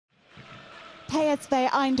PSV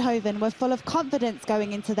Eindhoven were full of confidence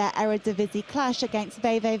going into their Eredivisie clash against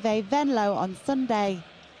VVV Venlo on Sunday.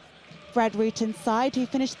 Fred Ruten's side, who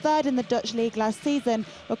finished third in the Dutch league last season,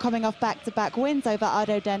 were coming off back-to-back wins over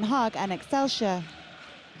ADO Den Haag and Excelsior.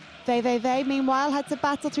 VVV, meanwhile, had to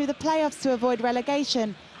battle through the playoffs to avoid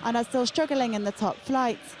relegation and are still struggling in the top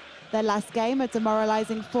flight. Their last game, a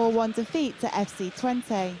demoralising 4-1 defeat to FC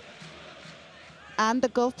Twente. And the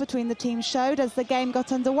gulf between the teams showed as the game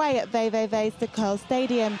got underway at VVV's De Kuil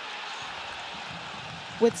Stadium,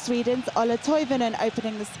 with Sweden's Ola Toivonen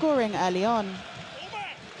opening the scoring early on.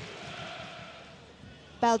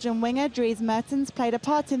 Belgian winger Dries Mertens played a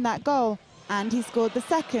part in that goal, and he scored the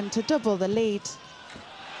second to double the lead.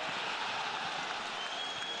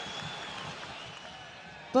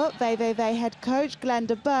 But VVV head coach Glenn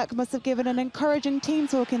de Burke must have given an encouraging team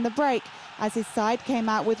talk in the break, as his side came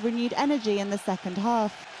out with renewed energy in the second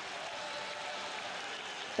half.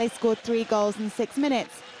 They scored 3 goals in 6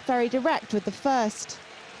 minutes, very direct with the first.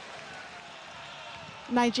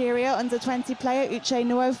 Nigeria under-20 player Uche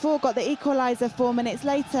Nwofor got the equaliser 4 minutes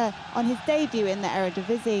later on his debut in the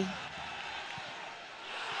Eredivisie.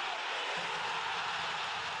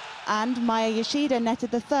 And Maya Yoshida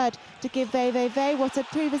netted the third to give VVV what had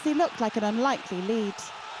previously looked like an unlikely lead.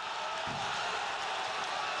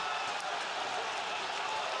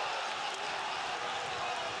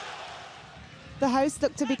 The hosts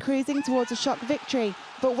looked to be cruising towards a shock victory,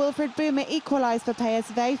 but Wilfried Boomer equalised for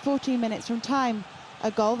PSV 14 minutes from time, a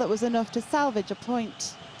goal that was enough to salvage a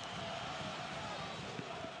point.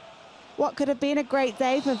 What could have been a great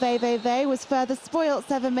day for VVV was further spoilt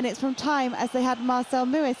 7 minutes from time as they had Marcel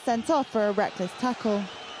Muis sent off for a reckless tackle.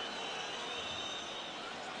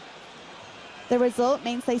 The result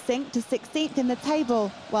means they sink to 16th in the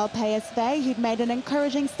table, while PSV, who'd made an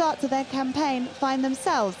encouraging start to their campaign, find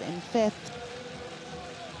themselves in 5th.